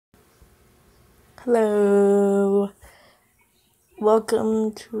Hello.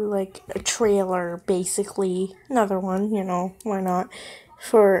 Welcome to like a trailer, basically. Another one, why not?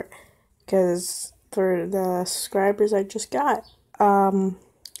 Because for the subscribers I just got. I'm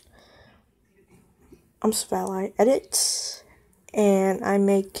Savali Edits, and I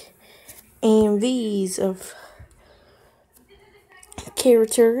make AMVs of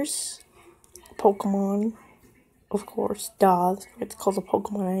characters, Pokemon, of course, duh. It's called a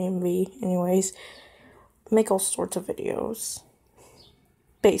Pokemon AMV, anyways. Make all sorts of videos,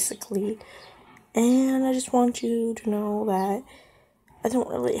 basically. And I just want you to know that I don't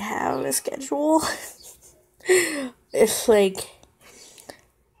really have a schedule. It's like,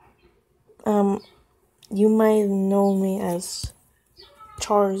 you might know me as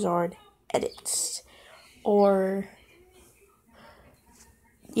Charizard Edits. Or,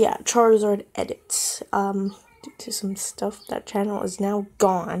 yeah, Charizard Edits. Due to some stuff, that channel is now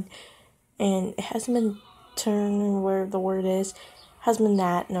gone. And it hasn't been turned where the word is. Hasn't been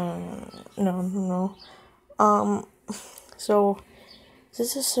that. No. So,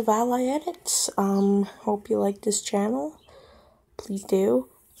 this is Savali Edits. Hope you like this channel. Please do.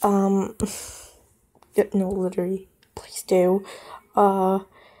 No, literally, please do. I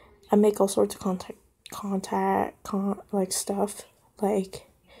make all sorts of like stuff, like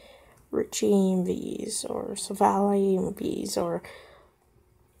Richie AMVs, or Savali AMVs, or,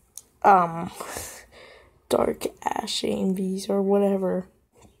 Dark Ash AMVs, or whatever,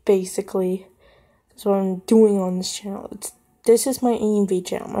 basically. That's what I'm doing on this channel. This is my AMV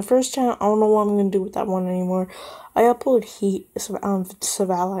channel. My first channel, I don't know what I'm going to do with that one anymore. I upload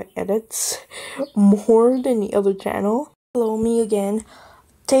Savali Edits more than the other channel. Hello, me again.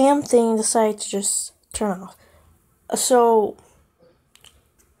 Damn thing decided to just turn off. So,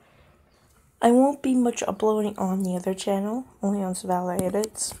 I won't be much uploading on the other channel, only on Savali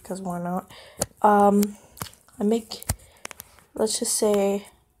Edits, because why not? Let's just say,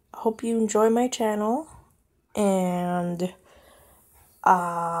 I hope you enjoy my channel, and,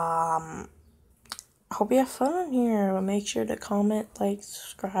 I hope you have fun on here. Make sure to comment, like,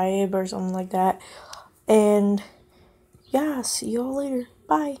 subscribe, or something like that. And, yeah, see you all later.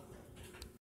 Bye.